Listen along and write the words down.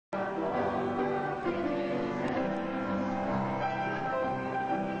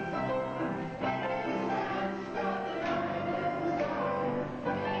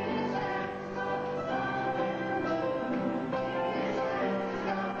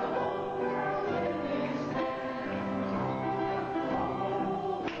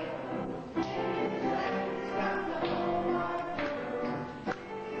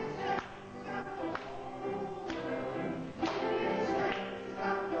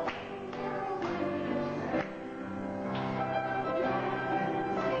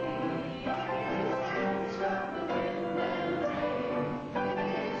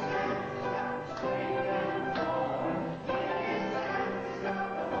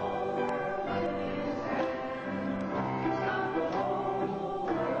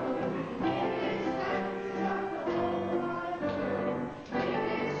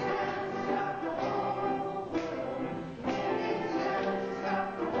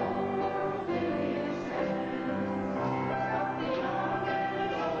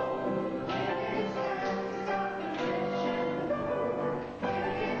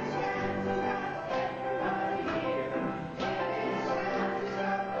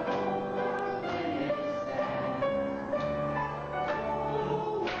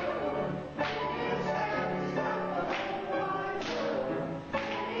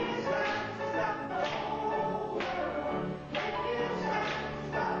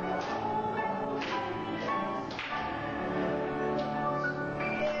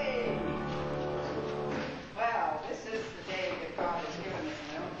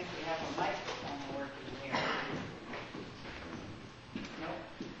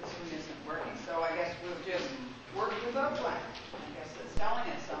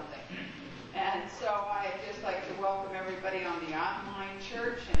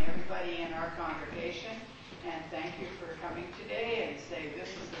our congregation. And thank you for coming today and say this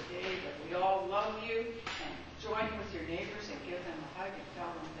is the day that we all love you. And join with your neighbors and give them a hug and tell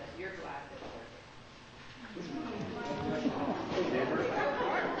them that you're glad that they're here.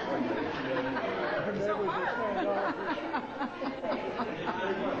 So hard.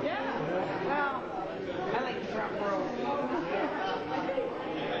 Yeah. Well, I like the front row.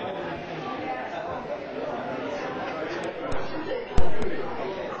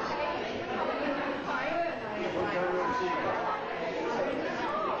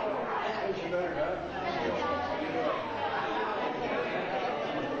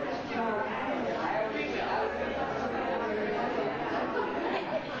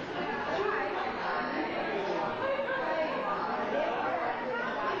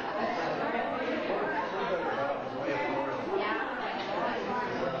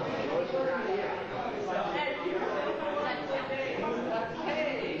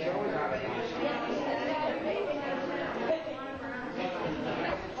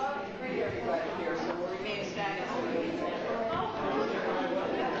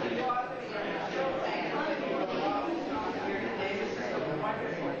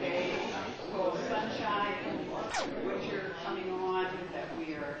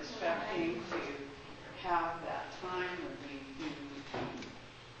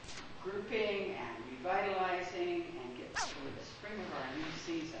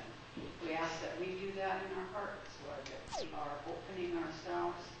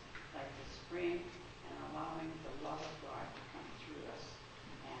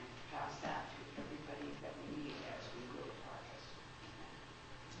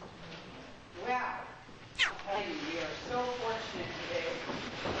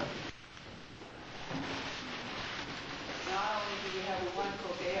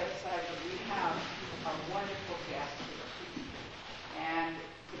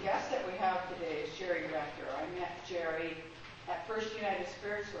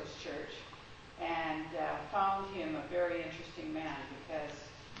 Spiritualist Church, and found him a very interesting man because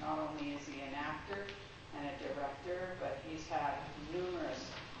not only is he an actor and a director, but he's had numerous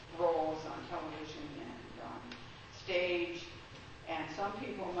roles on television and on stage, and some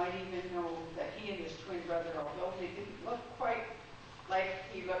people might even know that he and his twin brother, although they didn't look quite like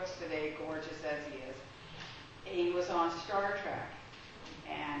he looks today, gorgeous as he is, he was on Star Trek,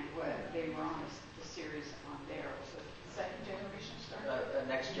 and they were on the series on there. Was it second generation Star Trek?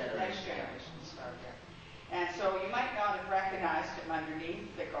 Next generation. Next generation Star Trek. And so you might not have recognized him underneath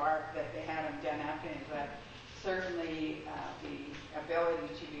the garb that they had him done up in, but certainly the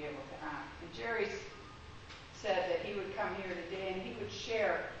ability to be able to act. And Jerry said that he would come here today and he would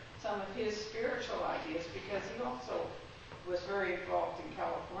share some of his spiritual ideas because he also was very involved in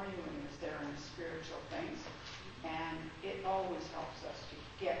California when he was there in spiritual things. And it always helps us to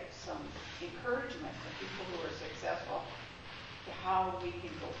get some encouragement from people who are successful to how we can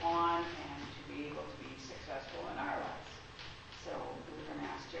go on and to be able to be successful in our lives. So we're going to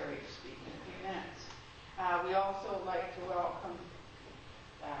ask Jerry to speak in a few minutes. We also like to welcome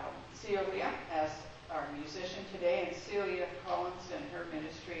Celia as our musician today, and Celia Collins and her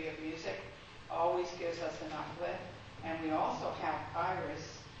ministry of music always gives us an uplift. And we also have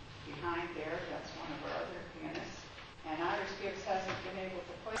Iris behind there. That's one of our other pianists. And Iris Gibbs hasn't been able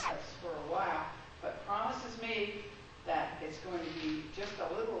to play us for a while, but promises me that it's going to be just a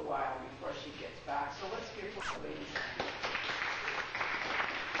little while before she gets back. So let's give her a ladies.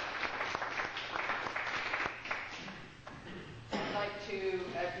 I'd like to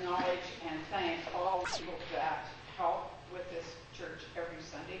acknowledge and thank all people that help with this church every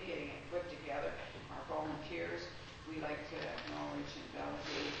Sunday, getting it put together. Our volunteers, we like to acknowledge and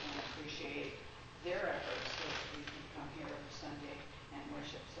validate and appreciate their efforts so that we can come here every Sunday and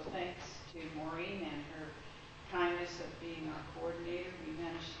worship. So thanks to Maureen and her kindness of being our coordinator. We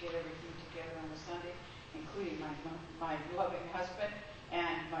managed to get everything together on a Sunday, including my loving husband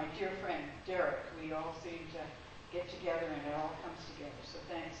and my dear friend Derrick. We all seem to get together and it all comes together. So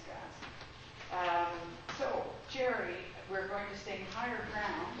thanks, guys. So Jerry, we're going to sing Higher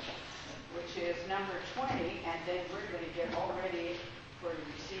Ground, which is number 20, and then we're going to get all ready for to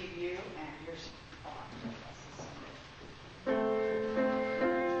receive you and your spot with us this Sunday.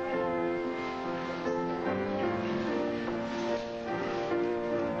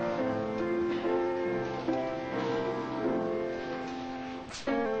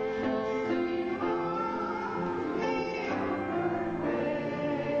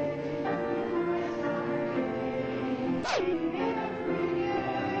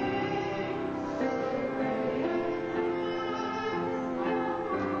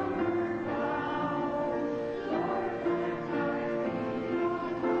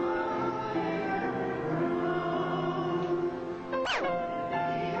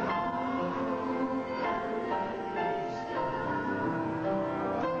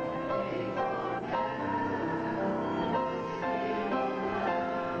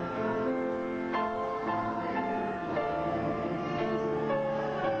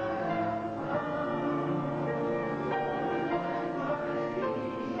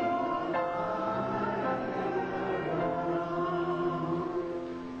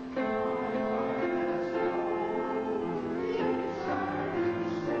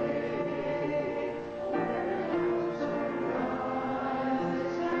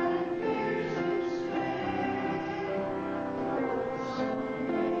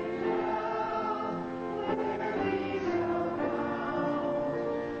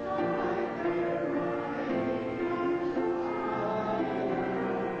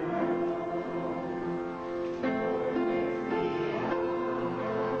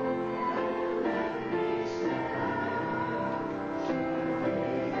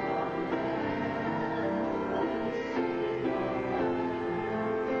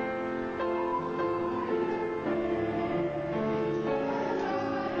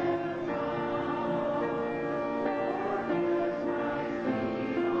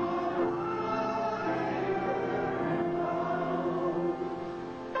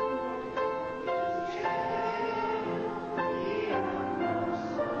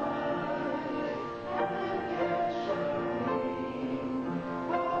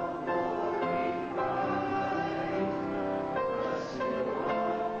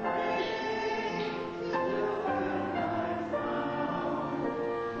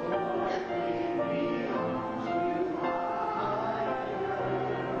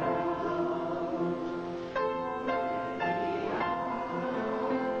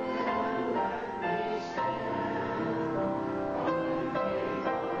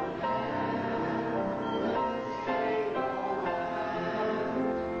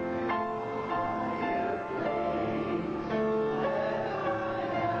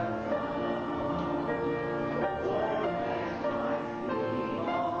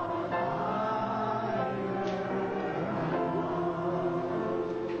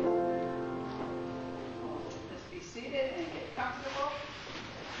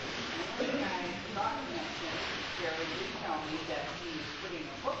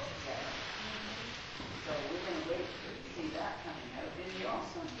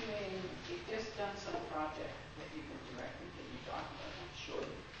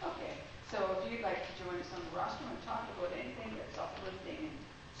 rostrum and talk about anything that's uplifting and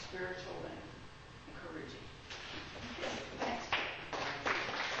spiritual and encouraging. Thanks.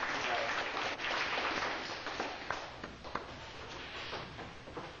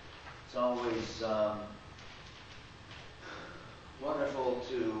 It's always wonderful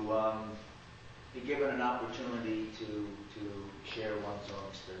to be given an opportunity to share one's own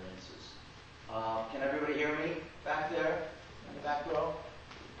experiences. Can everybody hear me back there in the back row?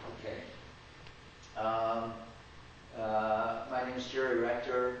 Okay. My name is Jerry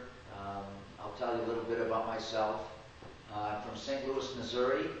Rector. I'll tell you a little bit about myself. I'm from St. Louis,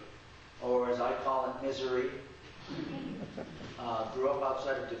 Missouri, or as I call it, Misery. Grew up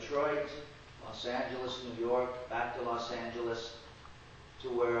outside of Detroit, Los Angeles, New York, back to Los Angeles, to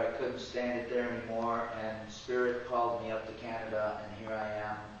where I couldn't stand it there anymore, and Spirit called me up to Canada, and here I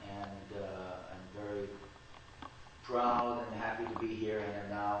am, and I'm very proud and happy to be here, and am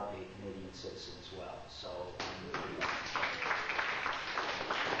now a Canadian citizen as well. So I'm really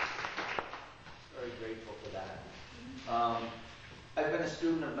very grateful for that. I've been a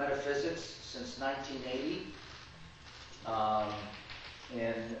student of metaphysics since 1980.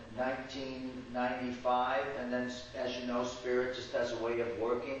 In 1995, and then, as you know, Spirit just has a way of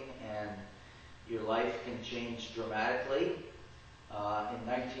working, and your life can change dramatically. In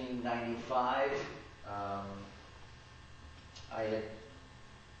 1995, I had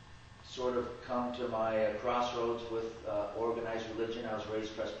sort of come to my crossroads with organized religion. I was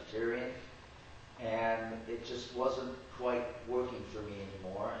raised Presbyterian, and it just wasn't quite working for me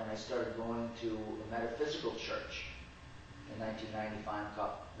anymore, and I started going to a metaphysical church in 1995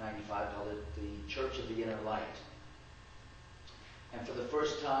 called it the Church of the Inner Light. And for the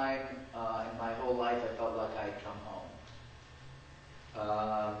first time in my whole life, I felt like I'd come home.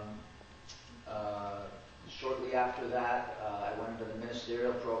 Shortly after that, I went into the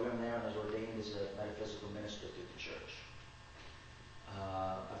ministerial program there and was ordained as a metaphysical minister to the church.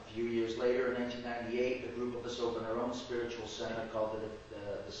 A few years later, in 1998, a group of us opened our own spiritual center called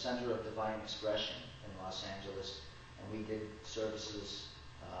the Center of Divine Expression in Los Angeles. And we did services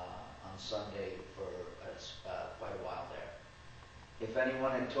on Sunday for quite a while there. If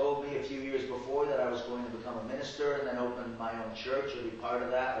anyone had told me a few years before that I was going to become a minister and then open my own church or be part of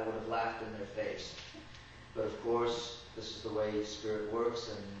that, I would have laughed in their face. But of course, this is the way Spirit works,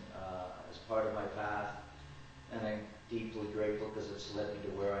 and as part of my path, and I'm deeply grateful because it's led me to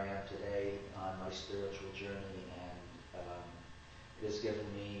where I am today on my spiritual journey, and it has given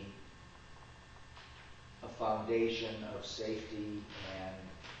me a foundation of safety and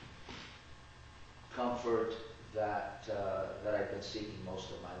comfort that I've been seeking most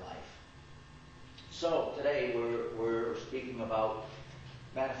of my life. So today we're speaking about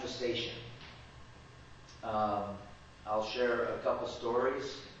manifestation. I'll share a couple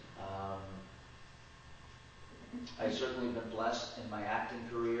stories. I've certainly been blessed in my acting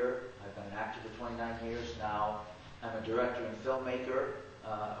career. I've been an actor for 29 years now. I'm a director and filmmaker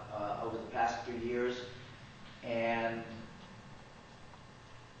over the past few years. And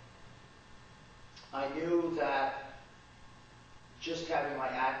I knew that just having my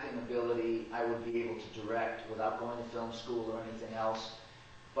acting ability, I would be able to direct without going to film school or anything else.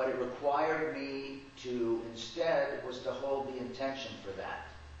 But it required me to, instead, was to hold the intention for that.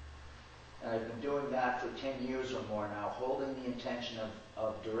 And I've been doing that for 10 years or more now, holding the intention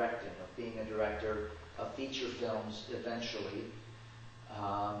of directing, of being a director of feature films eventually.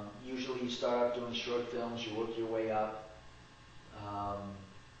 Usually you start out doing short films, you work your way up.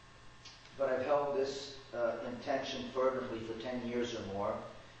 But I've held this intention fervently for 10 years or more.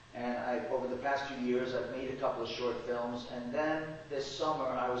 And over the past few years, I've made a couple of short films. And then this summer,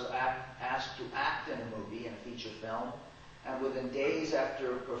 I was asked to act in a movie, in a feature film. And within days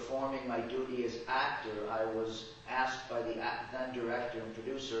after performing my duty as actor, I was asked by the then director and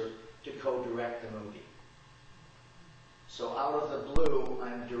producer to co-direct the movie. So out of the blue,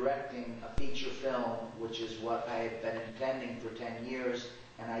 I'm directing a feature film, which is what I had been intending for 10 years,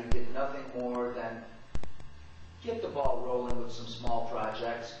 and I did nothing more than get the ball rolling with some small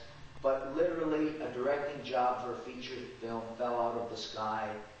projects, but literally a directing job for a feature film fell out of the sky,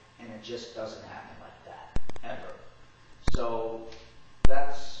 and it just doesn't happen like that, ever. So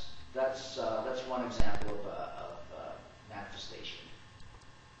that's one example of manifestation.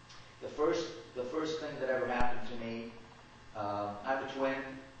 The first thing that ever happened to me, I'm a twin.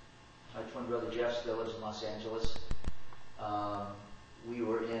 My twin brother Jeff still lives in Los Angeles. We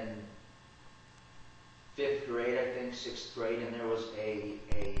were in 5th grade, I think, 6th grade, and there was a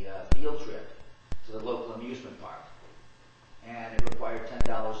field trip to the local amusement park. And it required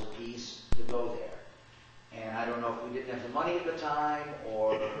 $10 a piece to go there. And I don't know if we didn't have the money at the time,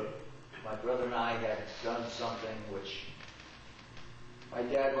 or my brother and I had done something which my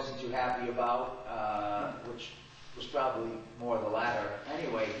dad wasn't too happy about, which was probably more the latter.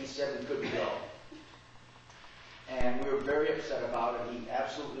 Anyway, he said we couldn't go. And we were very upset about it. He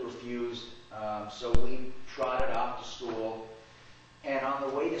absolutely refused. So we trotted off to school. And on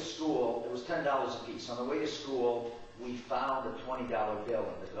the way to school, it was $10 a piece. On the way to school, we found a $20 bill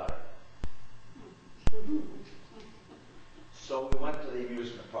in the gutter. So we went to the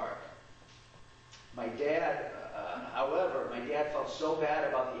amusement park. My dad, however, my dad felt so bad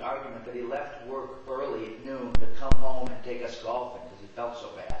about the argument that he left work early at noon to come home and take us golfing because he felt so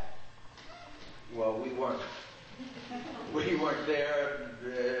bad. Well, we weren't there.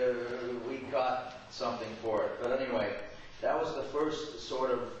 We got something for it. But anyway, that was the first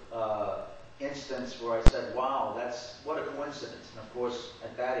sort of instance where I said, wow, what a coincidence. And of course,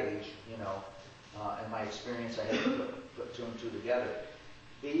 at that age, in my experience, I had to put two and two together.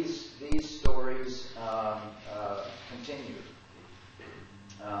 These stories continued.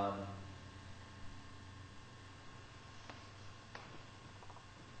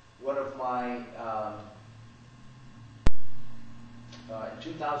 One of my, in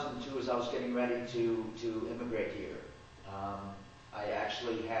 2002, as I was getting ready to immigrate here, I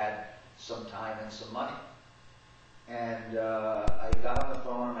actually had some time and some money. And I got on the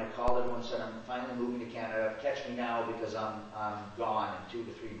phone and I called everyone and said, I'm finally moving to Canada. Catch me now because I'm gone in 2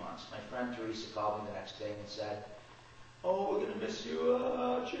 to 3 months. My friend Teresa called me the next day and said, oh, we're going to miss you,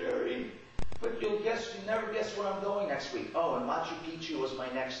 Jerry. But you'll never guess where I'm going next week. Oh, and Machu Picchu was my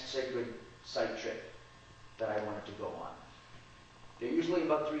next sacred site trip that I wanted to go on. They're usually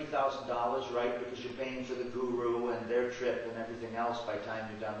about $3,000, right? Because you're paying for the guru and their trip and everything else by the time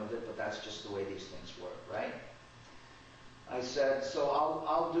you're done with it. But that's just the way these things work, right? I said, so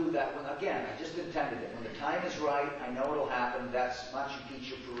I'll do that one. Again, I just intended it. When the time is right, I know it'll happen. That's Machu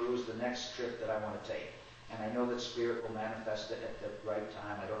Picchu, Peru is the next trip that I want to take. And I know that Spirit will manifest it at the right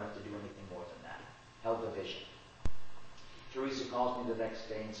time. I don't have to do anything more than that. Held the vision. Teresa calls me the next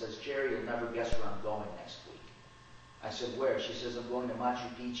day and says, Jerry, you'll never guess where I'm going next week. I said, where? She says, I'm going to Machu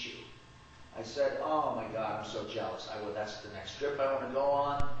Picchu. I said, oh my God, I'm so jealous. That's the next trip I want to go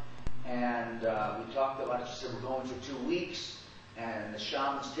on. And we talked about it. She said, we're going for 2 weeks, and the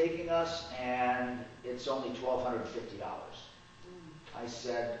shaman's taking us, and it's only $1,250. I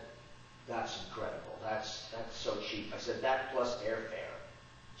said, that's incredible. That's so cheap. I said, that plus airfare.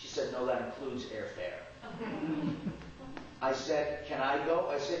 She said, no, that includes airfare. I said, can I go?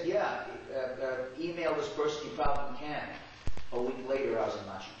 I said, yeah. Email this person, you probably can. A week later, I was in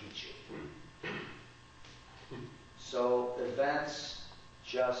Machu Picchu. So events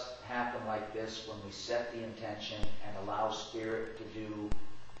just happen like this when we set the intention and allow Spirit to do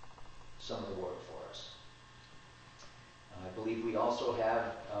some of the work for us. I believe we also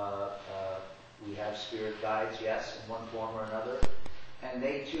have Spirit guides, yes, in one form or another. And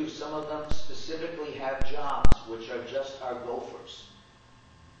they too, some of them specifically have jobs which are just our gophers.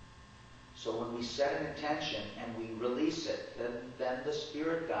 So when we set an intention and we release it, then the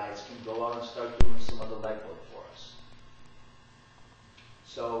Spirit guides can go out and start doing some of the legwork for us.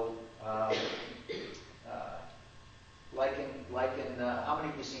 So, how many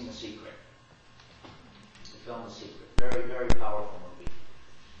of you seen The Secret? The film The Secret. Very, very powerful movie.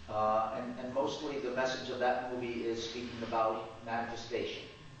 And mostly the message of that movie is speaking about manifestation.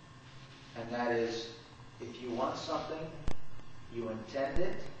 And that is, if you want something, you intend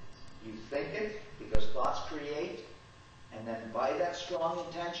it, you think it, because thoughts create, and then by that strong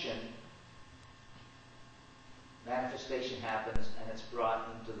intention, manifestation happens, and it's brought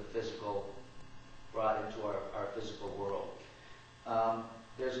into the physical, brought into our physical world.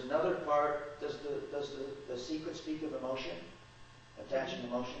 There's another part. Does the Secret speak of emotion? Attaching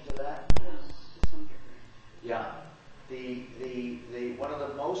emotion to that? Yes, to some degree. Yeah. The one of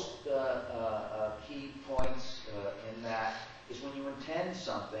the most key points in that is when you intend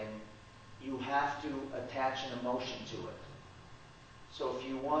something, you have to attach an emotion to it. So if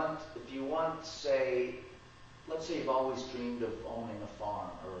you want, say, let's say you've always dreamed of owning a farm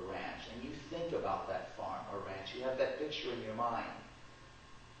or a ranch, and you think about that farm or ranch, you have that picture in your mind.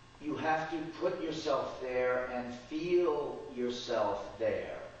 You have to put yourself there and feel yourself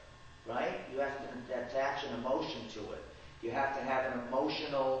there, right? You have to attach an emotion to it. You have to have an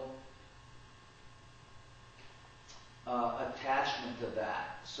emotional attachment to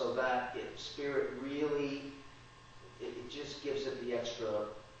that, so that Spirit really, it just gives it the extra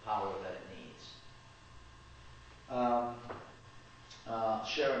power that it needs.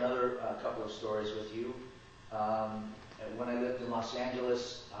 Share another couple of stories with you. When I lived in Los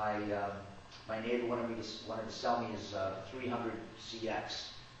Angeles, my neighbor wanted to sell me his 300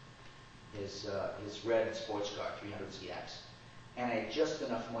 CX, his red sports car, 300CX, and I had just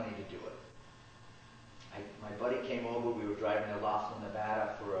enough money to do it. My buddy came over, we were driving to Laughlin,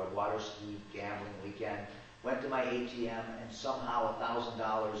 Nevada for a water ski gambling weekend, went to my ATM, and somehow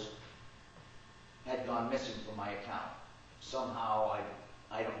 $1,000 had gone missing from my account. Somehow,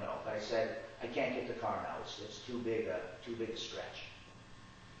 I don't know, but I said, I can't get the car now, it's too big a stretch.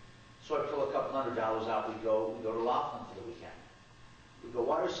 So I pull a couple $100 out, we go to Laughlin for the weekend. We go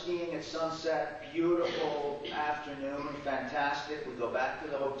water skiing at sunset, beautiful afternoon, fantastic. We go back to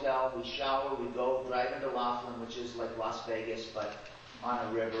the hotel, we shower, we go drive into Laughlin, which is like Las Vegas, but on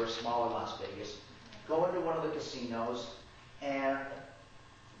a river, smaller Las Vegas. Go into one of the casinos, and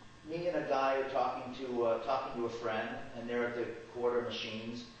me and a guy are talking to a friend, and they're at the quarter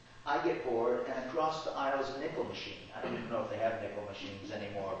machines. I get bored, and across the aisle is a nickel machine. I don't even know if they have nickel machines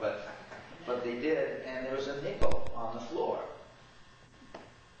anymore, but they did, and there was a nickel on the floor.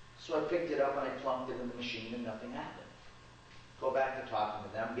 So I picked it up and I plunked it in the machine and nothing happened. Go back to talking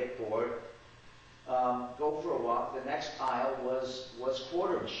to them, get bored, go for a walk. The next aisle was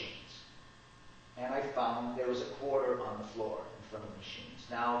quarter machines. And I found there was a quarter on the floor in front of the machines.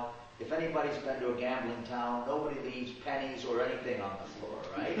 Now, if anybody's been to a gambling town, nobody leaves pennies or anything on the floor,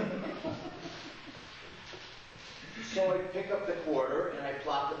 right? So I pick up the quarter and I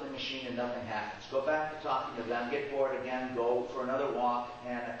plop it in the machine and nothing happens. Go back to talking to them, get bored again, go for another walk,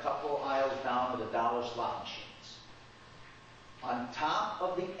 and a couple aisles down are the dollar slot machines. On top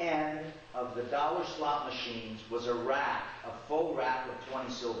of the end of the dollar slot machines was a rack, a full rack of 20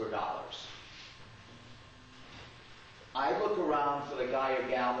 silver dollars. I look around for the guy or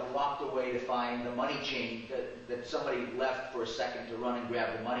gal that walked away to find the money change, that somebody left for a second to run and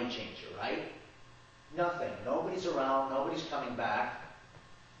grab the money changer, right? Nothing. Nobody's around. Nobody's coming back.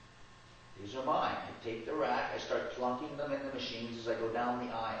 These are mine. I take the rack. I start plunking them in the machines as I go down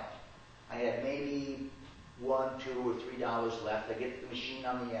the aisle. I had maybe $1, $2, or $3 left. I get the machine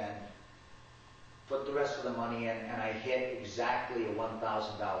on the end, put the rest of the money in, and I hit exactly a $1,000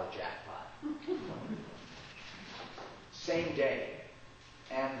 jackpot. Same day.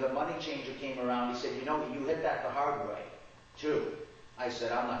 And the money changer came around. He said, you know, you hit that the hard way, too. I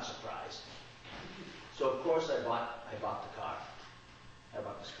said, I'm not surprised. So of course I bought the car. I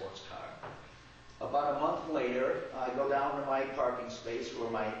bought the sports car. About a month later, I go down to my parking space where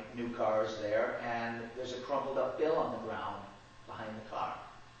my new car is there, and there's a crumpled up bill on the ground behind the car.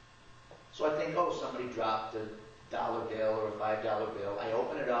 So I think, oh, somebody dropped a $1 bill or a $5 bill. I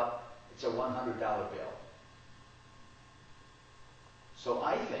open it up, it's a $100 bill. So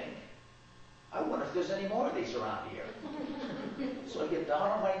I think, I wonder if there's any more of these around here. So I get down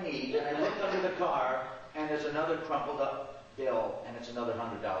on my knee, and I look under the car, and there's another crumpled up bill, and it's another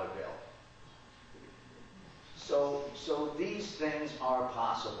 $100 bill. So these things are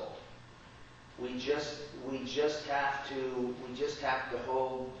possible. We just have to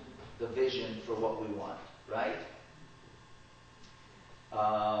hold the vision for what we want, right?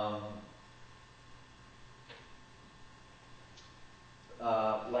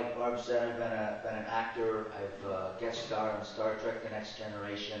 Like Barb said, I've been an actor. I've guest starred on Star Trek: The Next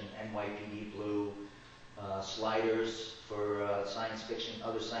Generation, NYPD Blue, Sliders for other science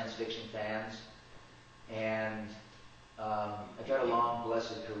fiction fans, and I've had a long,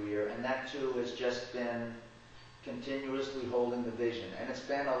 blessed career, and that too has just been continuously holding the vision. And it's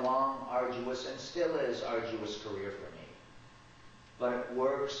been a long, arduous, and still is arduous career for me. But it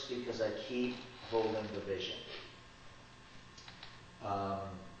works because I keep holding the vision.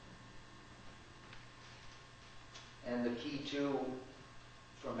 And the key too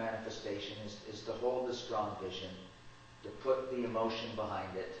for manifestation is to hold the strong vision, to put the emotion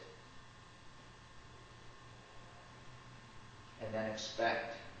behind it, and then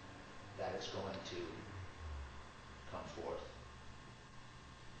expect that it's going to come forth.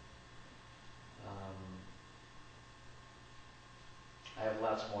 I have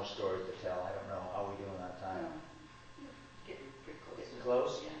lots more stories to tell. I don't know. How are we doing on time? Getting pretty close. Getting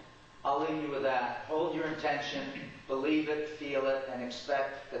close? Yeah. I'll leave you with that. Hold your intention, believe it, feel it, and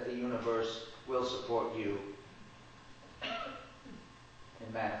expect that the universe will support you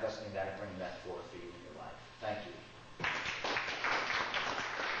in manifesting that and bringing that forth for you in your life. Thank you.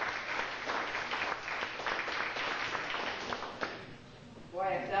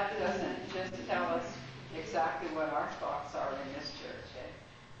 Boy, if that doesn't just tell us exactly what our thoughts are in this church,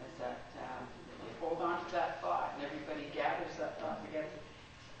 is that you hold on to that thought and everybody gathers that thought together.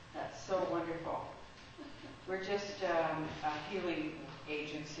 That's so wonderful. We're just a healing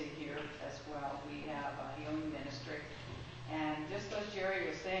agency here as well. We have a healing ministry. And just as Jerry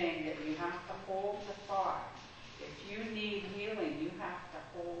was saying, that you have to hold the thought. If you need healing, you have to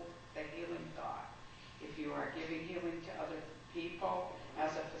hold the healing thought. If you are giving healing to other people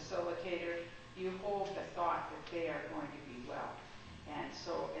as a facilitator, you hold the thought that they are going to be well. And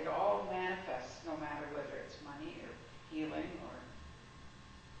so it all manifests, no matter whether it's money or healing or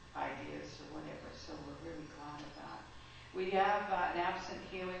ideas or whatever. So we're really glad of that. We have an absent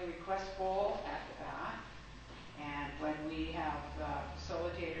healing request bowl at the back. And when we have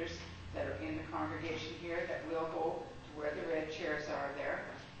facilitators that are in the congregation here, that will go to where the red chairs are there.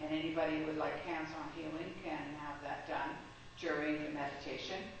 And anybody who would like hands-on healing can have that done during the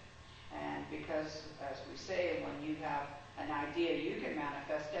meditation. And because, as we say, when you have an idea, you can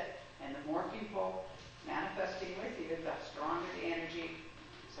manifest it. And the more people manifesting with you, the stronger the energy.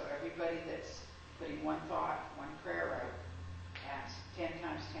 So everybody that's putting one thought, one prayer out, asks 10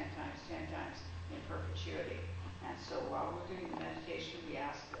 times, 10 times, 10 times in perpetuity. And so while we're doing the meditation, we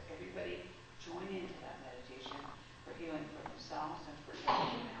ask that everybody join into that meditation for healing for themselves and for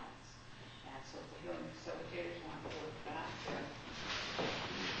everyone else. And so the healing facilitators want to work that.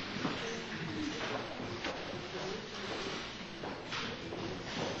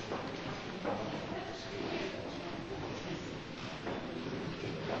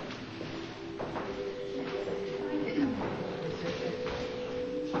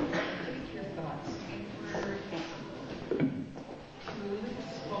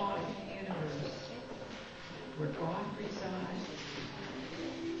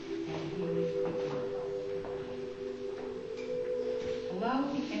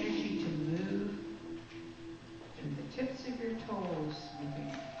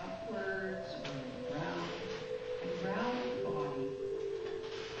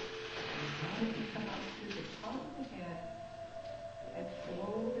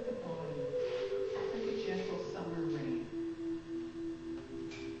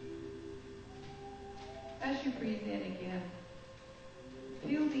 As you breathe in again,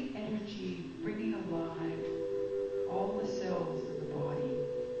 feel the energy bringing alive all the cells of the body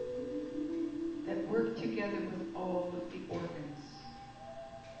that work together with all of the organs.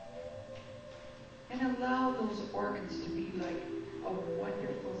 And allow those organs to be like a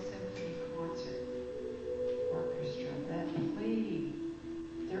wonderful symphony concert orchestra that play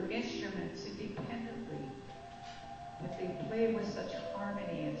their instruments independently, but they play with such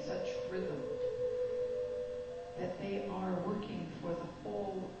harmony and such rhythm that they are working for the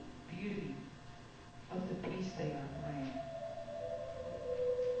whole beauty of the piece they are playing.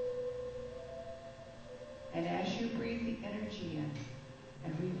 And as you breathe the energy in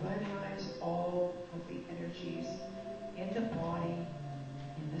and revitalize all of the energies in the body,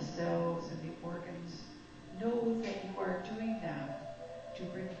 in the cells, and the organs, know that you are doing that to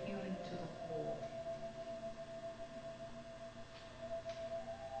bring healing to the whole.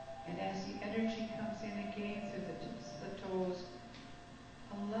 And as the energy comes in again through the tips of the toes,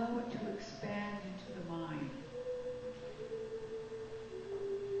 allow it to expand into the mind.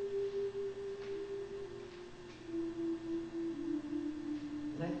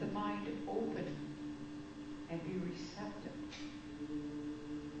 Let the mind open and be receptive.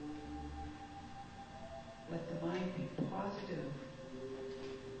 Let the mind be positive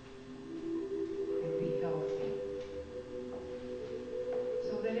and be healthy,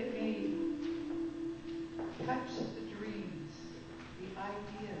 so that it may touch the dreams, the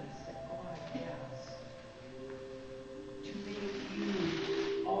ideas that God has to make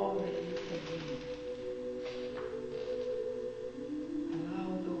you all that you can be. Allow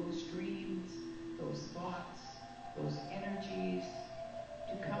those dreams, those thoughts, those energies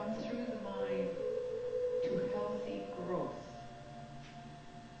to come through the mind to healthy growth,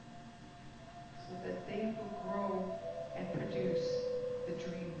 so that they will grow and produce the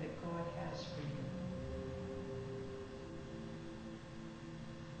dream that God has for you.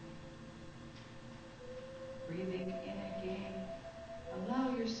 Breathing in again, allow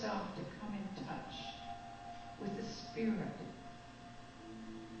yourself to come in touch with the Spirit,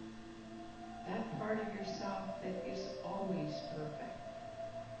 that part of yourself that is always perfect.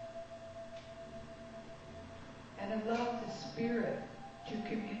 And allow the Spirit to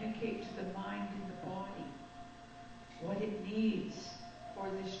communicate to the mind and the body what it needs for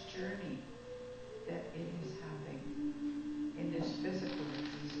this journey that it is having in this physical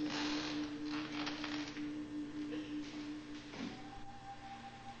existence.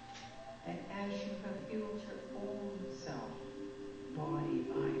 And as you have healed your own self, body,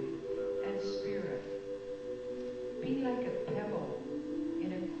 mind, and spirit, be like a pebble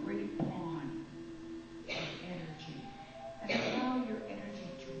in a great pond of energy, and allow your energy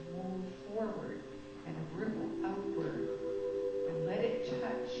to move forward and ripple outward, and let it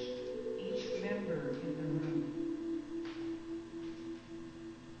touch each member in the room.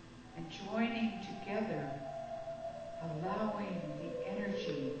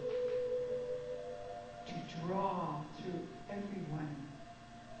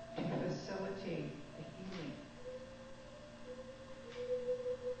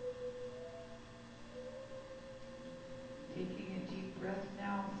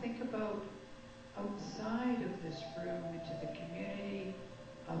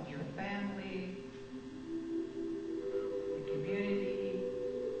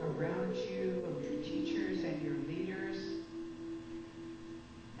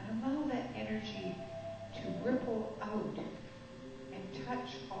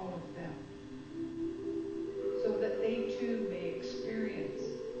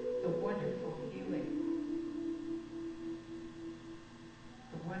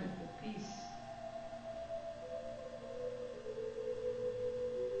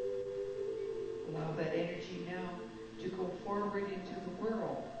 Allow that energy now to go forward into the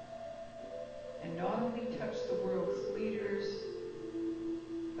world and not only touch the world's leaders,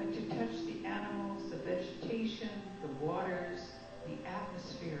 but to touch the animals, the vegetation, the waters, the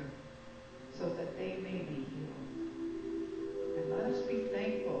atmosphere, so that they may be healed. And let us be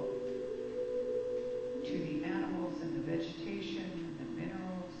thankful to the animals and the vegetation and the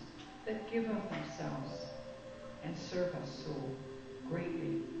minerals that give of themselves and serve us so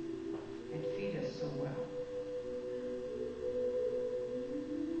greatly and feed us so well.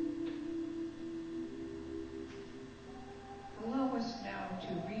 Allow us now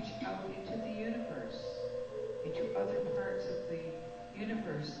to reach out into the universe, into other parts of the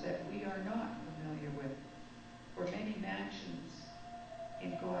universe that we are not familiar with, or many mansions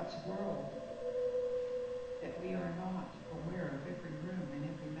in God's world that we are not aware of, every room and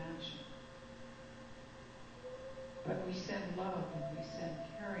every mansion. But we send love and we send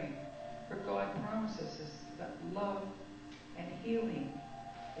caring, for God promises us that love and healing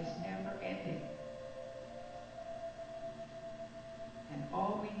is never ending. And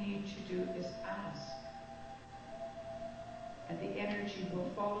all we need to do is ask. And the energy will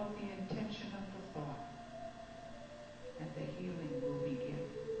follow the intention of the thought. And the healing will begin.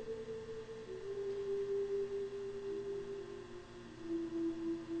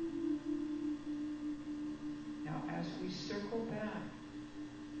 Now, as we circle back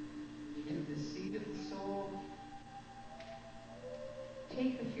to the seat of the soul,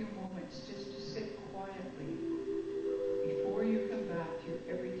 take a few moments just to sit quietly before you come back to your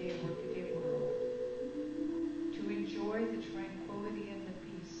everyday, workaday world, to enjoy the tranquility and the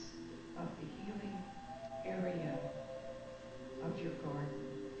peace of the healing area of your garden,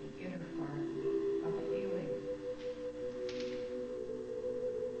 the inner garden of healing.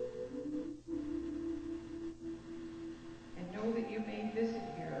 And know that you may visit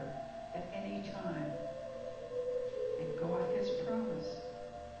here at any time. And God has promised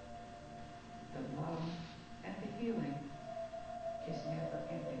the love and the healing is never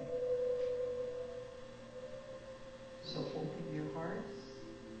ending. So open your hearts,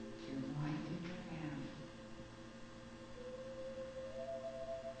 your mind, and your hand.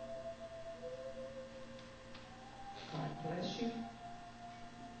 God bless you,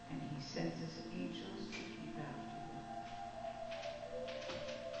 and He sends His angels to keep after you.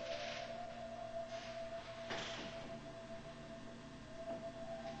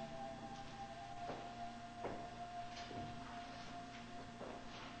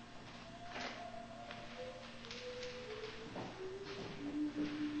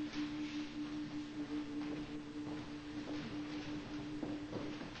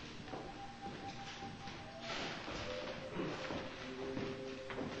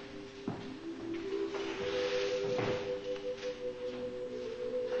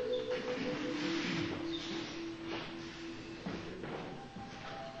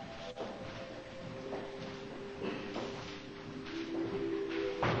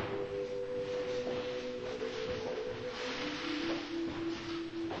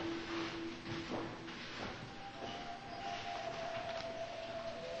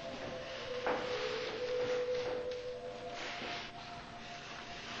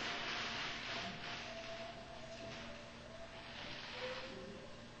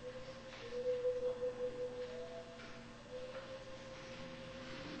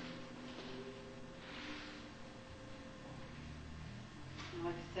 I'd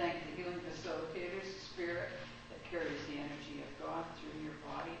like to thank the healing facilitators, the spirit that carries the energy of God through your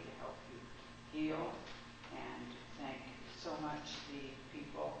body to help you heal. And thank so much the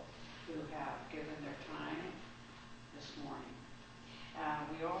people who have given their time this morning.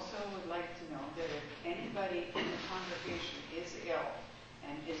 We also would like to know that if anybody in the congregation is ill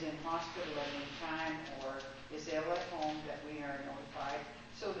and is in hospital at any time or is ill at home, that we are notified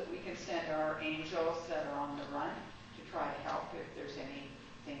so that we can send our angels that are on the run to try to help if there's anything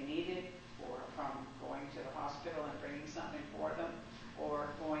needed, or from going to the hospital and bringing something for them,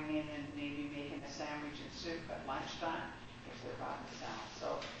 or going in and maybe making a sandwich and soup at lunchtime if they're by themselves. So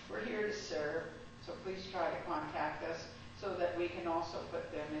we're here to serve, so please try to contact us so that we can also put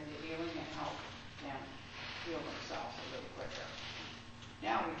them into healing and help them heal themselves a little quicker.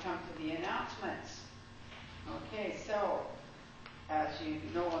 Now we come to the announcements. Okay, so as you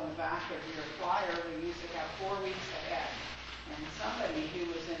know on the back of your flyer, we usually have 4 weeks ahead. And somebody who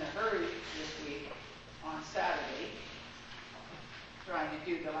was in a hurry this week on Saturday, trying to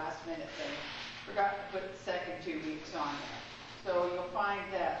do the last minute thing, forgot to put the second 2 weeks on there. So you'll find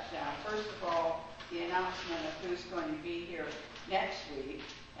that, first of all, the announcement of who's going to be here next week,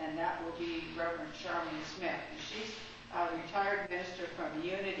 and that will be Reverend Charlene Smith. And she's a retired minister from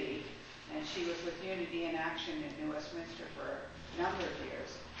Unity, and she was with Unity in Action in New Westminster for a number of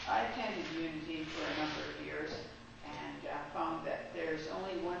years. I attended Unity for a number of years and found that there's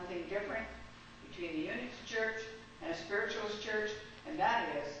only one thing different between the Unity Church and a Spiritualist Church, and that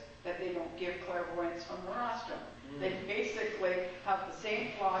is that they don't give clairvoyance from the rostrum. They basically have the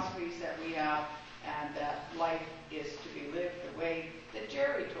same philosophies that we have, and that life is to be lived the way that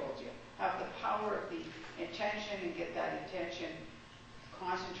Jerry told you. Have the power of the intention and get that intention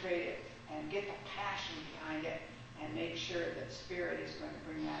concentrated and get the passion behind it and make sure that Spirit is going to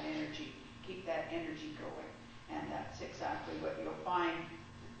bring that energy, keep that energy going. And that's exactly what you'll find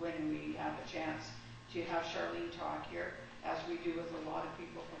when we have a chance to have Charlene talk here, as we do with a lot of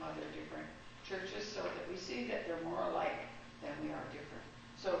people from other different churches, so that we see that they're more alike than we are different.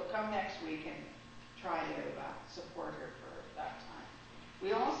 So come next week and try to support her for that time.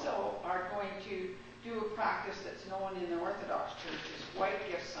 We also are going to do a practice that's known in the Orthodox churches, White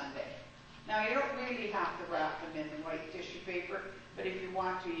Gift Sunday. Now, you don't really have to wrap them in white tissue paper, but if you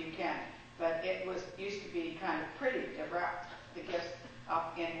want to, you can. But it used to be kind of pretty to wrap the gifts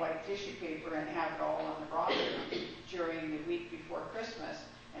up in white tissue paper and have it all on the roster during the week before Christmas.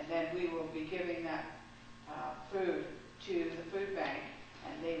 And then we will be giving that food to the food bank,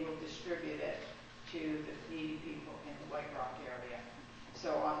 and they will distribute it to the needy people in the White Rock area.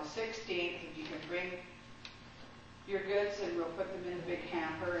 So on the 16th, if you can bring your goods, and we'll put them in a big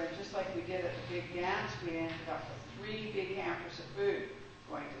hamper. And just like we did at the big dance, we ended up with 3 big hampers of food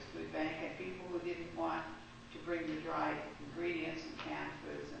going to the food bank, and people who didn't want to bring the dried ingredients and canned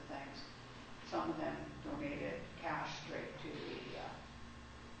foods and things, some of them donated cash straight to the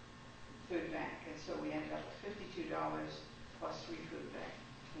food bank. And so we ended up with $52 plus 3 food bank,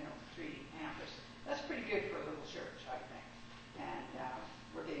 3 hampers. That's pretty good for a little church, I think. And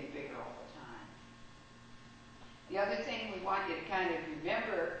we're getting bigger all the time. The other thing we want you to kind of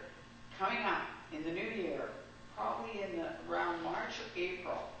remember coming up in the new year, probably in around March or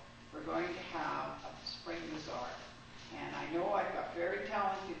April, we're going to have a spring bazaar. And I know I've got very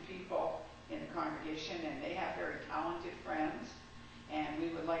talented people in the congregation, and they have very talented friends. And we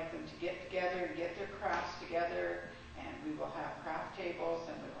would like them to get together and get their crafts together. And we will have craft tables,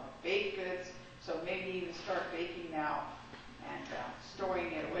 and we will have baked goods. So maybe even start baking now and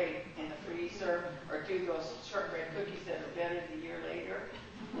storing it away in the freezer, or do those shortbread cookies that are better the year later,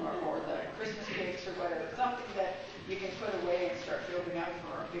 or the Christmas cakes or whatever. Something that you can put away and start building up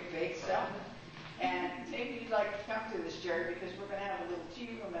for a big bake sale. And maybe you'd like to come to this, Jerry, because we're going to have a little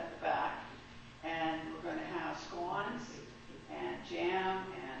tea room at the back, and we're going to have scones and jam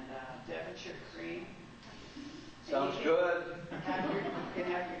and Devonshire cream. Sounds good. You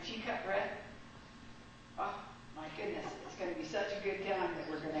can have your teacup bread. Oh, my goodness, it's going to be such a good time that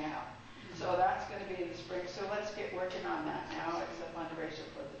we're going to have. So that's going to be in the spring. So let's get working on that now. It's a fundraiser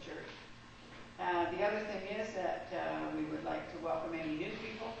for the church. The other thing is that we would like to welcome any new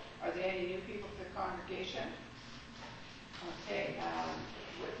people. Are there any new people to the congregation? Okay,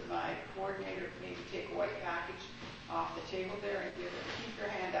 would my coordinator maybe take a white package off the table there and keep your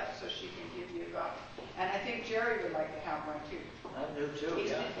hand up so she can give you a copy. And I think Jerry would like to have one too. I'm new too,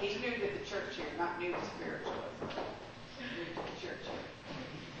 He's new to the church here, not new to spiritualism. New to the church here.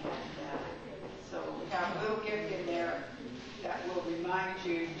 And so we have a little gift in there that will remind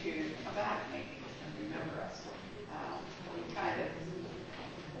you to come back maybe and remember us. We kind of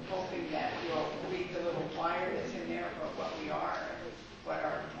hoping that you'll read the little flyer that's in there about what we are and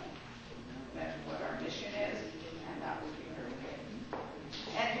what our mission is, and that would be very good.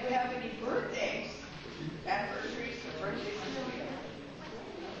 And do we have any birthdays, anniversaries, or birthdays?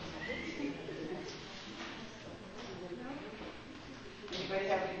 Anybody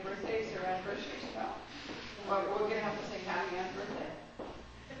have any birthdays or anniversaries? No? Well, we're going to have to sing happy birthday.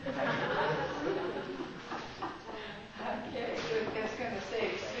 Okay, so it's going to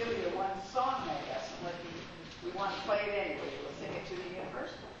say Celia one song, I guess, and let you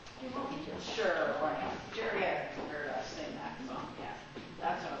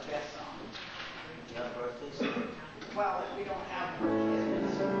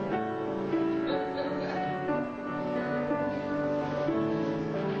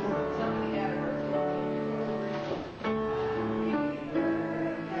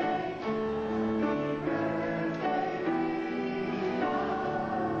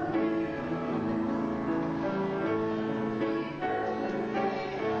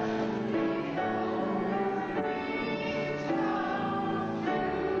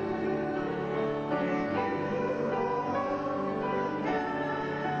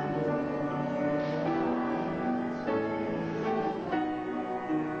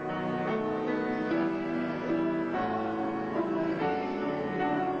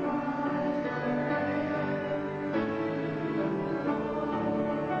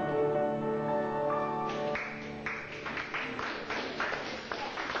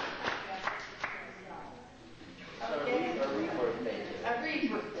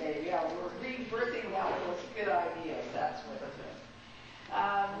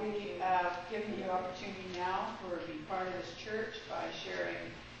giving you opportunity now for be part of this church by sharing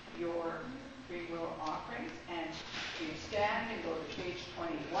your free will offerings. And you stand and go to page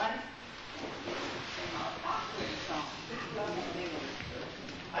 21 and sing our offering song.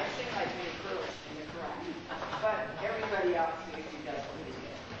 I sing like me a girl in the crowd, but everybody else sings does what they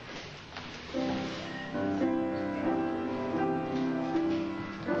did.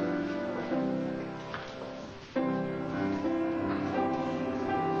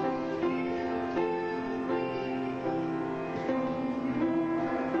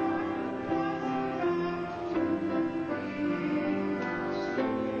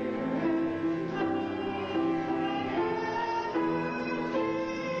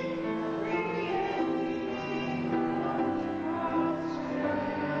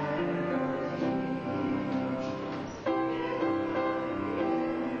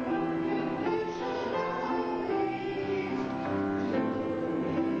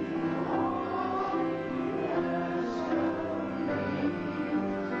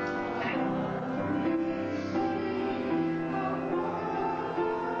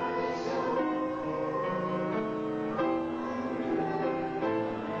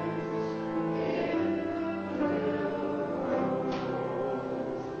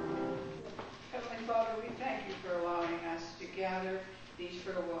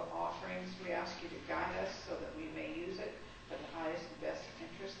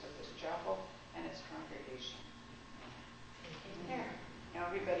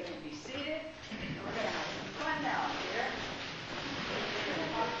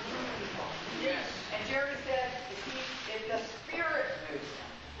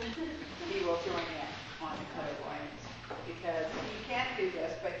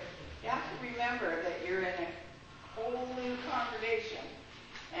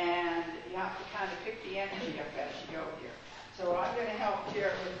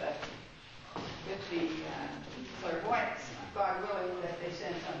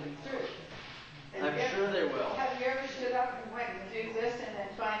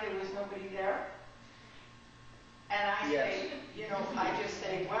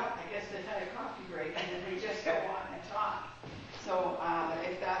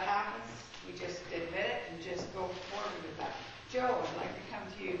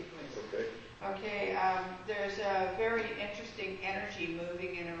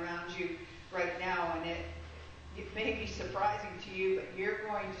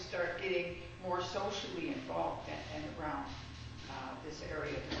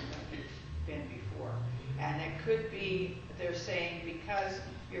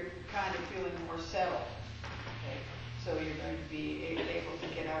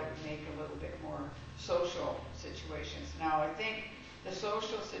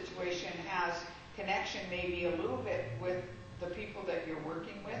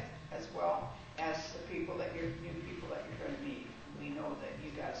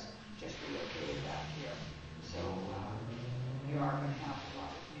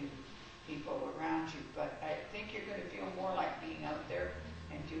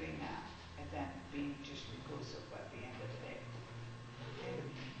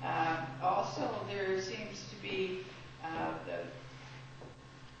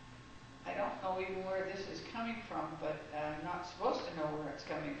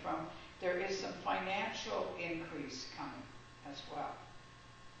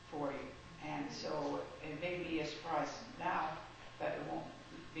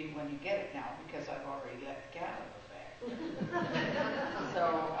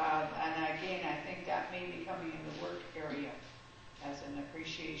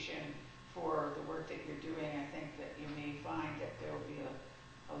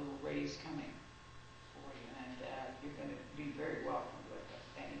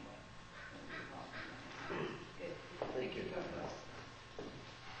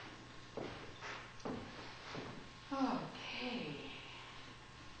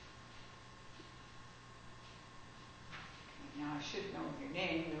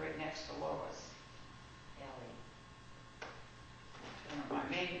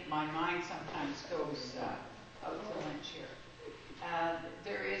 My mind sometimes goes out to lunch here.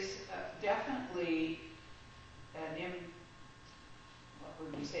 There is definitely an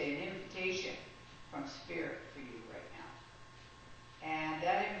invitation from Spirit for you right now. And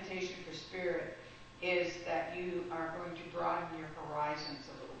that invitation for Spirit is that you are going to broaden your horizons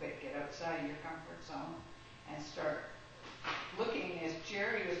a little bit, get outside of your comfort zone, and start looking, as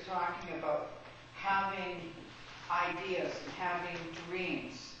Jerry was talking about, having ideas and having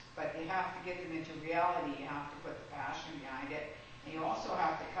dreams, but you have to get them into reality. You have to put the passion behind it, and you also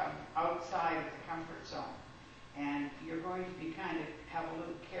have to come outside of the comfort zone And you're going to be have a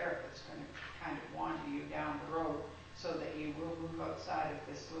little carrot that's going to kind of wander you down the road so that you will move outside of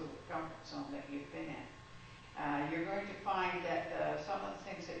this little comfort zone that you've been in. You're going to find that some of the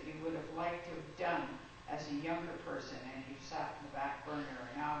things that you would have liked to have done as a younger person and you've sat in the back burner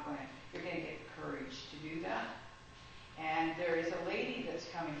are now you're going to get the courage to do that. And there is a lady that's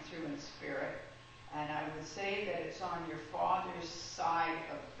coming through in spirit, and I would say that it's on your father's side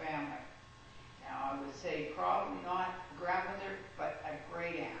of the family. Now, I would say probably not grandmother, but a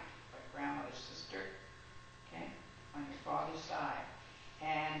great aunt, like grandmother's sister, okay, on your father's side.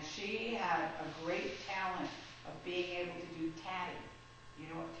 And she had a great talent of being able to do tatting. You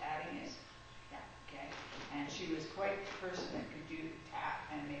know what tatting is? Yeah, okay. And she was quite the person that could do tat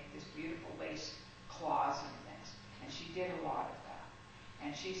and make this beautiful lace claws and things. And she did a lot of that.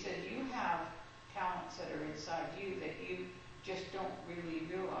 And she said, you have talents that are inside you that you just don't really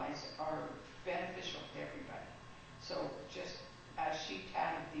realize are beneficial to everybody. So just as she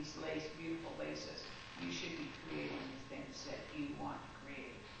tatted these beautiful laces, you should be creating the things that you want to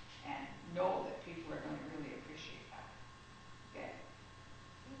create. And know that people are going to really appreciate that. Okay?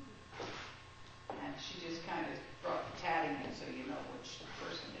 And she just kind of brought the tatting in so you know which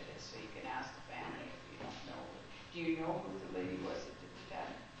person it is, so you can ask the family if you don't know. Do you know who the lady was that did the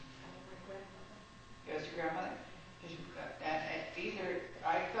tatting? My grandmother. It was your grandmother? Either,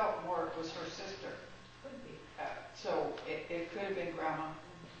 I felt more it was her sister. Could be. So it could have been grandma.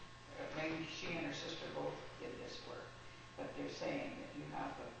 Maybe she and her sister both did this work. But they're saying that you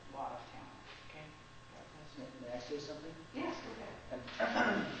have a lot of talent. Okay? May I say something? Yes, go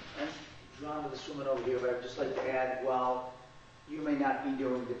ahead. I'm drawn to this woman over here, but I'd just like to add, while you may not be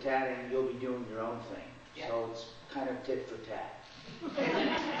doing the tatting, you'll be doing your own thing. Yeah. So it's kind of tit for tat.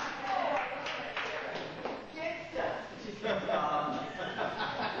 I'm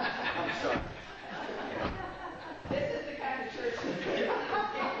sorry. This is the kind of church that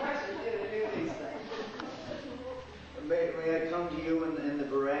encourages you to do these things. May I come to you in the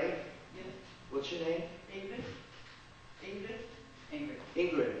beret? Yes. What's your name? Ingrid. Ingrid. Ingrid.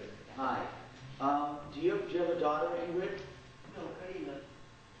 Ingrid. Hi. Do you have a daughter, Ingrid? No, Karina.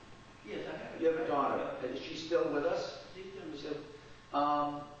 Yes, I have. You have a daughter. Is she still with us? She's So, still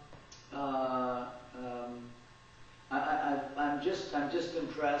I'm just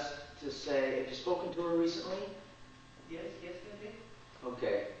impressed to say. Have you spoken to her recently? Yes, yesterday.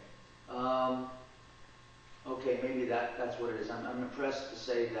 Okay. Okay, maybe that's what it is. I'm impressed to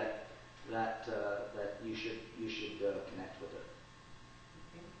say that you should connect with her.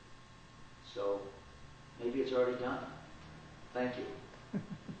 Okay. So maybe it's already done. Thank you.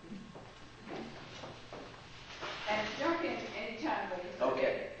 And jump in anytime, but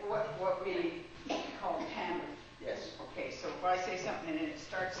Okay. what we call hammer. Yes. Okay, so if I say something and it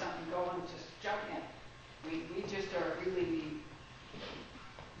starts something going, just jump in. We just are really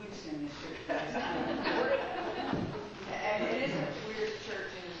loose in this church. And it is a weird church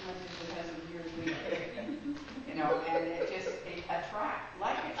in as much as it has a weird week. You know, and it attracts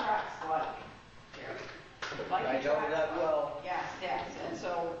like. Like I know that well. Yes. And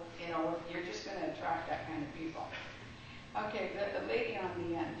so, you know, you're just going to attract that kind of people. Okay, the lady on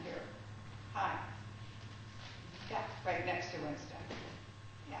the end here. Hi. Yeah, right next to Winston.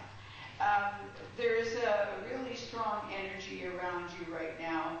 Yeah. There's a really strong energy around you right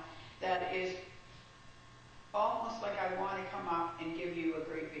now that is almost like I want to come up and give you a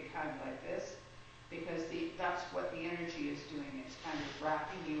great big hug like this, because that's what the energy is doing. It's kind of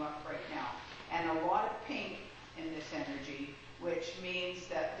wrapping you up right now. And a lot of pink in this energy, which means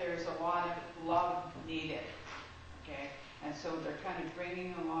that there's a lot of love needed. Okay? And so they're kind of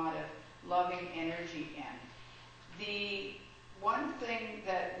bringing a lot of loving energy in. The one thing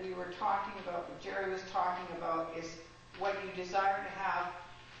that we were talking about, what Jerry was talking about, is what you desire to have,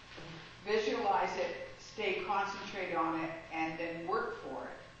 visualize it, stay concentrated on it, and then work for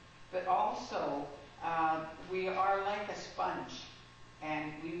it. But also, we are like a sponge,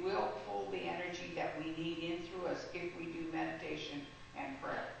 and we will pull the energy that we need in through us if we do meditation and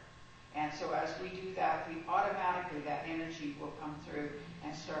prayer. And so as we do that, automatically that energy will come through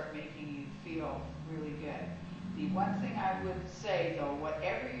and start making you feel really good. The one thing I would say, though,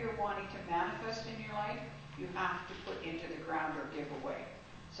 whatever you're wanting to manifest in your life, you have to put into the ground or give away.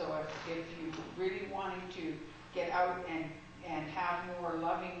 So if you're really wanting to get out and have more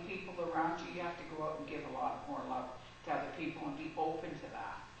loving people around you, you have to go out and give a lot more love to other people and be open to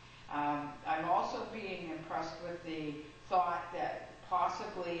that. I'm also being impressed with the thought that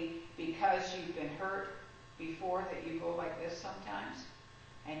possibly because you've been hurt before, that you go like this sometimes,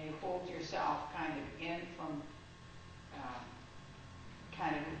 and you hold yourself kind of in from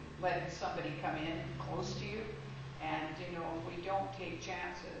kind of letting somebody come in close to you. And, you know, if we don't take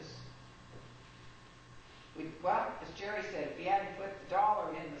chances, well, as Jerry said, if you hadn't put the dollar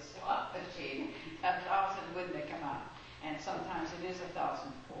in the slot machine, 1,000 wouldn't have come out. And sometimes it is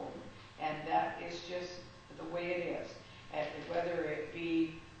 1,000-fold. And that is just the way it is. And whether it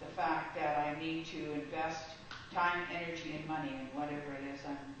be the fact that I need to invest time, energy, and money in whatever it is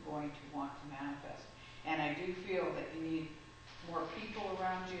I'm going to want to manifest. And I do feel that you need more people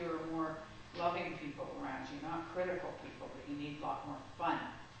around you, or more loving people around you, not critical people, but you need a lot more fun.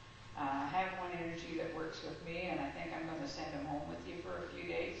 I have one energy that works with me, and I think I'm going to send him home with you for a few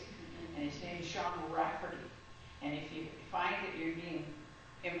days. And his name is Sean Rafferty. And if you find that you're being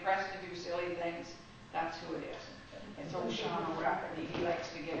impressed to do silly things, that's who it is. It's old Sean Rafferty. He likes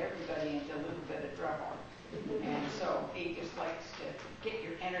to get everybody into a little bit of trouble. And so he just likes to get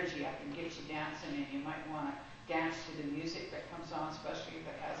your energy up and get you dancing, and you might want to dance to the music that comes on, especially if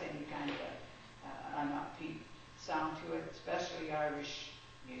it has any kind of an upbeat sound to it, especially Irish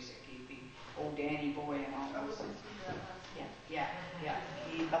music. He'd be old Danny Boy and all those things. Yeah.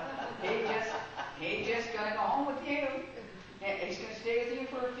 He's just gonna go home with you. He's gonna stay with you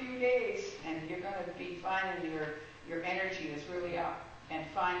for a few days, and you're gonna be finding your energy is really up, and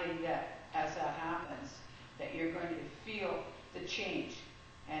finding that as that happens, that you're going to feel the change,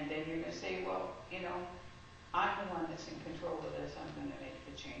 and then you're gonna say, well, you know, I'm the one that's in control of this. I'm going to make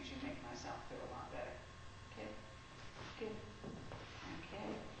the change and make myself feel a lot better. Okay? Good. Okay.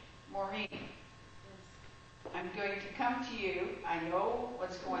 Maureen, I'm going to come to you. I know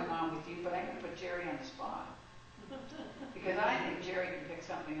what's going on with you, but I'm going to put Jerry on the spot. Because I think Jerry can pick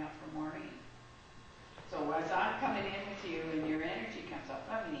something up from Maureen. So as I'm coming in with you and your energy comes up,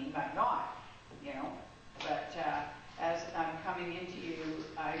 I mean, he might not, you know, but as I'm coming into you,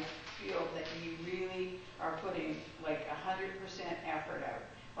 I feel that you really are putting like 100% effort out.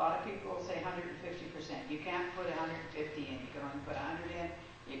 A lot of people will say 150%. You can't put 150 in. You can only put 100 in.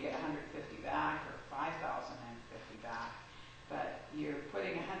 You get 150 back, or 5,050 back. But you're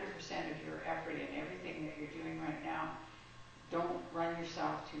putting 100% of your effort in everything that you're doing right now. Don't run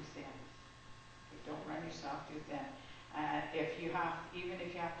yourself too thin. Don't run yourself too thin. Even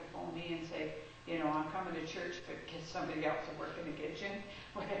if you have to phone me and say, you know, I'm coming to church, but get somebody else to work in the kitchen,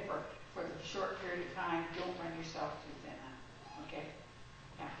 whatever, for a short period of time, don't run yourself too thin. Okay?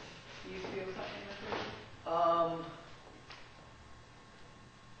 Yeah. Do you feel something with this?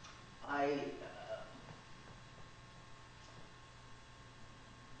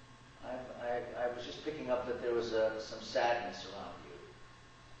 I was just picking up that there was some sadness around you,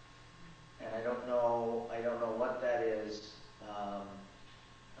 and I don't know what that is,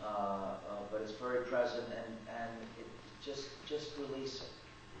 but it's very present, and it just release it.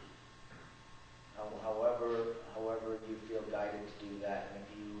 However you feel guided to do that, and if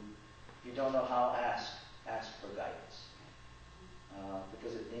you don't know how, ask for guidance,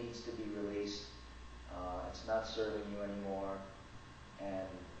 because it needs to be released. It's not serving you anymore, and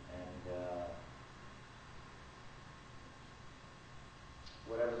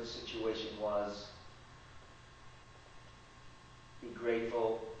whatever the situation was, be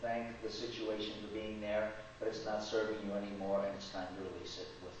grateful, thank the situation for being there, but it's not serving you anymore, and it's time to release it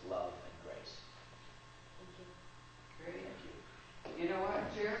with love and grace. Thank you. Great. Thank you. You know what,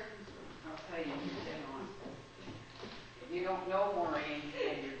 Jer? I'll tell you, you're dead on. You don't know Maureen,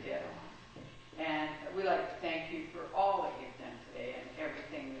 and you're dead on. And we'd like to thank you for all that you've done today and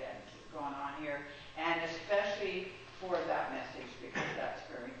everything that's gone on here, and especially for that message, because that's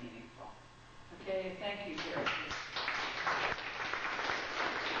very meaningful. Okay, thank you, Jerry.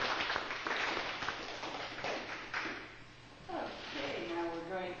 Okay, now we're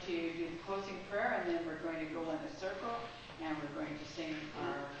going to do the closing prayer, and then we're going to go in a circle, and we're going to sing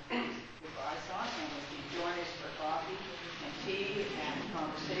our goodbye song, and if you join us for coffee and tea and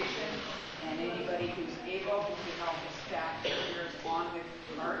conversation, and anybody who's able to help us stack yours on with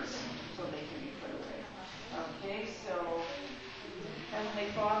carts so they can be put away. Okay, so Heavenly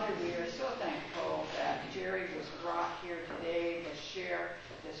Father, we are so thankful that Jerry was brought here today to share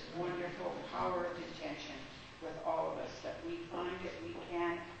this wonderful power of intention with all of us, that we find that we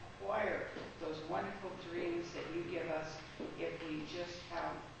can acquire those wonderful dreams that you give us if we just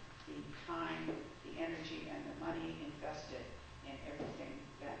have the time, the energy, and the money invested in everything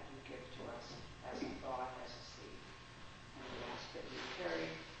that you give to us as a thought, as a seed. And we ask that you carry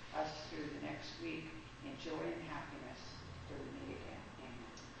us through the next week in joy and happiness till we meet again.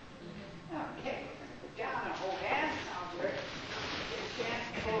 Amen. Okay, we're going to go down and hold hands. Now, Jerry, get a chance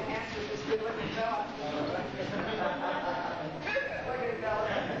to hold hands with this good-looking fella. Good-looking fella.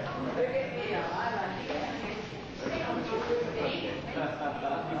 Look at me. I like you.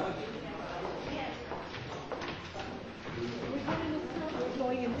 We're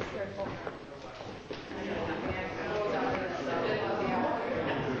going in the circle.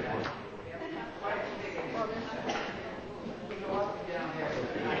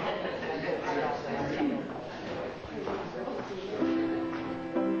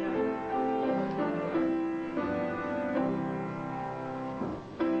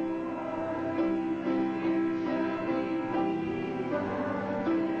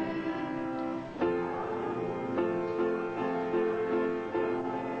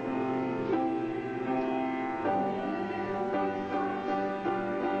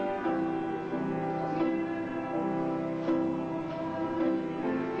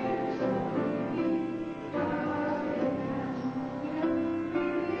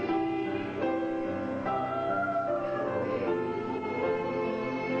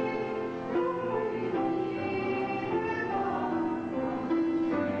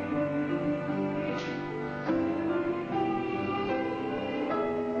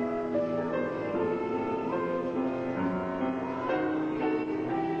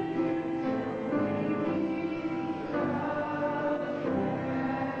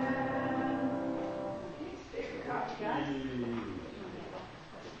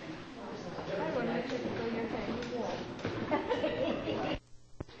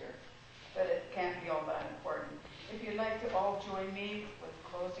 But it can't be all that important. If you'd like to all join me with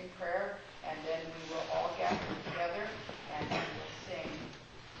closing prayer, and then we will all gather together and we will sing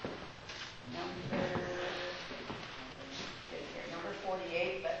number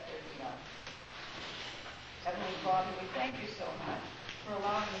 48, Let There Be Love. Heavenly Father, we thank you so much for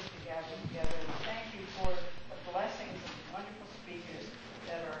allowing us to gather together, and thank you for the blessings of the wonderful speakers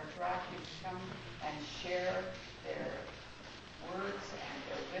that are attracted to come and share their words and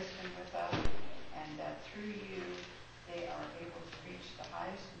their wisdom with us, and that through you they are able to reach the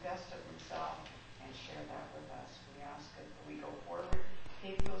highest and best of themselves and share that with us. We ask that we go forward,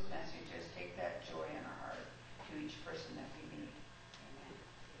 take those messages, take that joy in our heart to each person that we meet. Amen.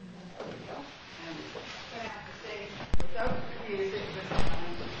 There we go. And I'm going to have to say, without the music, this time,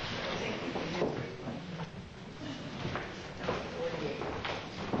 I think we can history. Number 48.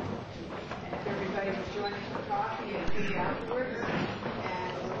 And if everybody was joining for coffee and tea afterwards,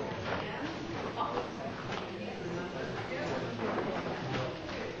 and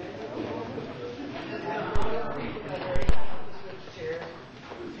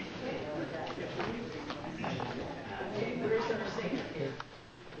where's our singer here?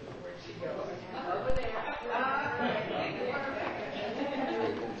 Where'd she go? Over there.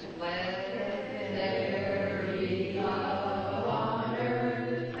 Let there be love on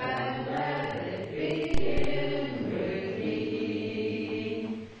earth, and let it begin with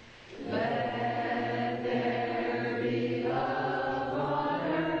me. Let there be love on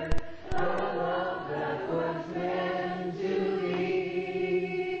earth, a love that was meant to be.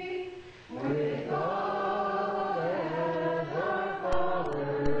 With all as our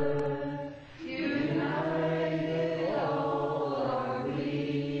Father, united all are we.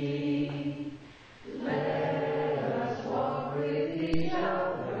 Let us walk with each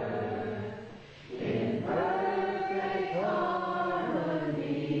other in perfect harmony.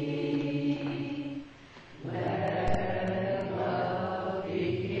 Let love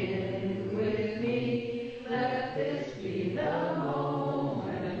begin with me. Let this be the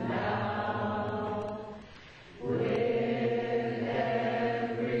moment now. With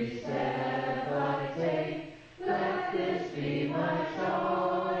every step I take, let this be my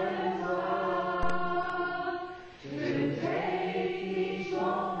joy and love. To take each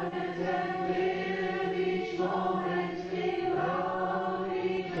moment and live each moment in love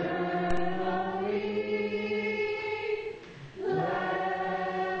eternally.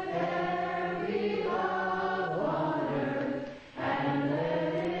 Let there be love on earth, and let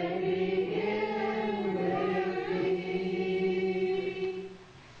it begin with me.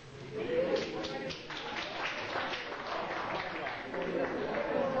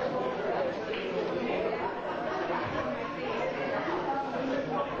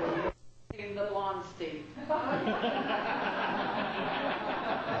 In the blonde state.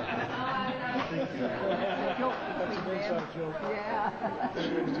 That's an inside joke. Yeah. She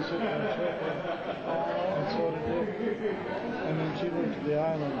used to sit on a sofa, and so did Dick. And then she went to the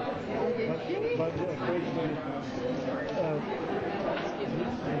island. But occasionally,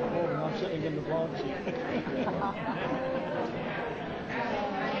 I'm sitting in the blonde seat.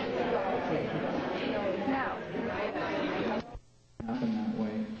 Happen that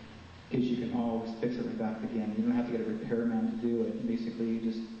way, because you can always fix it right back again. You don't have to get a repairman to do it. Basically, you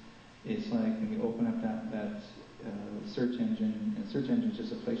just, it's like when you open up that search engine, and search engine is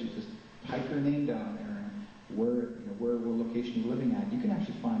just a place you just type your name down there, and where location you're living at. You can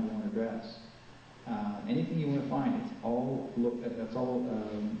actually find your own address. Anything you want to find, it's all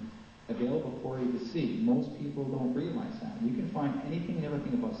available for you to see. Most people don't realize that. You can find anything and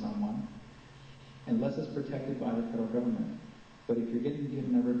everything about someone, unless it's protected by the federal government. But if you're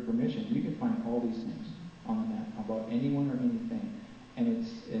given permission, you can find all these things on the net about anyone or anything.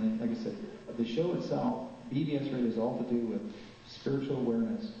 And like I said, the show itself, BBS Radio, is all to do with spiritual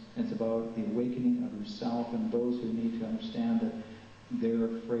awareness. It's about the awakening of yourself and those who need to understand that they're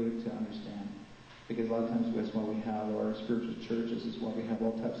afraid to understand. Because a lot of times that's why we have our spiritual churches, is why we have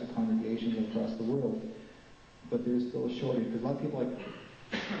all types of congregations across the world. But there's still a shortage. Because a lot of people,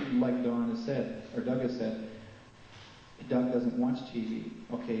 like Dawn has said, or Doug has said, Doug doesn't watch TV.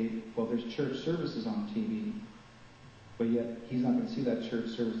 Okay, well, there's church services on TV. But yet, he's not going to see that church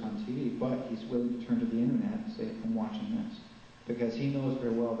service on TV, but he's willing to turn to the internet and say, I'm watching this. Because he knows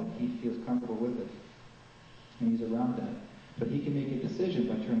very well that he feels comfortable with it. And he's around that. But he can make a decision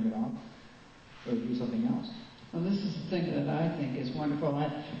by turning it off or do something else. Well, this is the thing that I think is wonderful.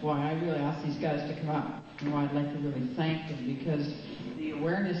 Why I really asked these guys to come up, and why I'd like to really thank them, because the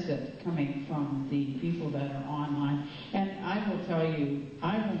awareness that's coming from the people that are online, and I will tell you,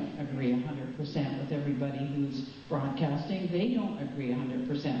 I won't agree 100% with everybody who's broadcasting. They don't agree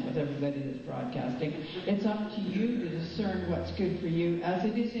 100% with everybody that's broadcasting. It's up to you to discern what's good for you, as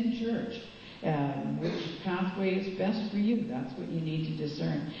it is in church. Which pathway is best for you. That's what you need to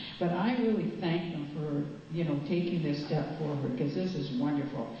discern. But I really thank them for, taking this step forward, because this is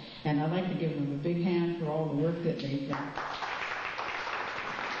wonderful. And I'd like to give them a big hand for all the work that they've done.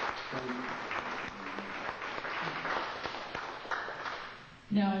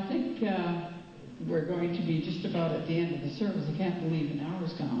 Now, I think we're going to be just about at the end of the service. I can't believe an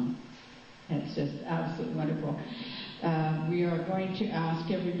hour's gone. It's just absolutely wonderful. We are going to ask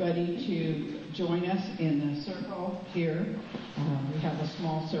everybody to join us in the circle here. We have a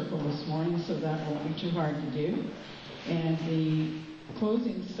small circle this morning, so that won't be too hard to do. And the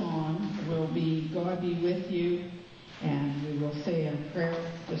closing song will be God Be With You, and we will say a prayer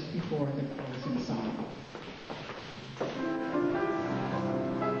just before the closing song.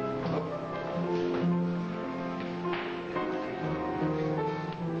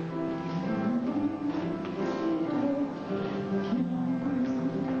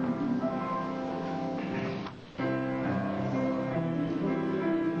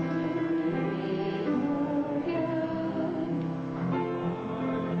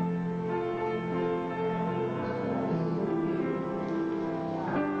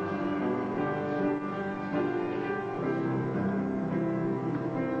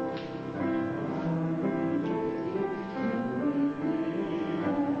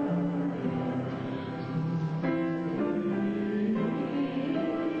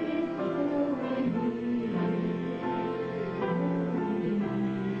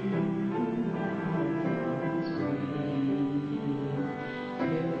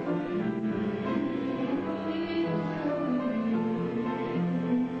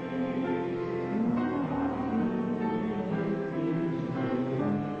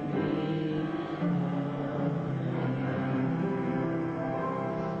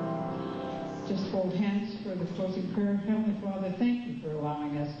 Hold hands for the closing prayer. Heavenly Father, thank you for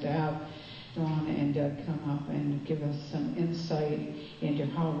allowing us to have Dawn and Doug come up and give us some insight into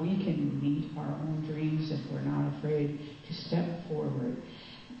how we can meet our own dreams if we're not afraid to step forward.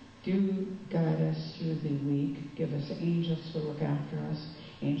 Do guide us through the week. Give us angels to look after us,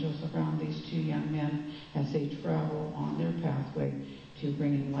 angels around these two young men as they travel on their pathway to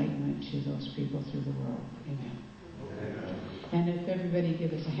bring enlightenment to those people through the world. Amen. And if everybody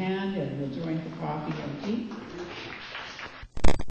give us a hand, and we'll join for coffee and tea.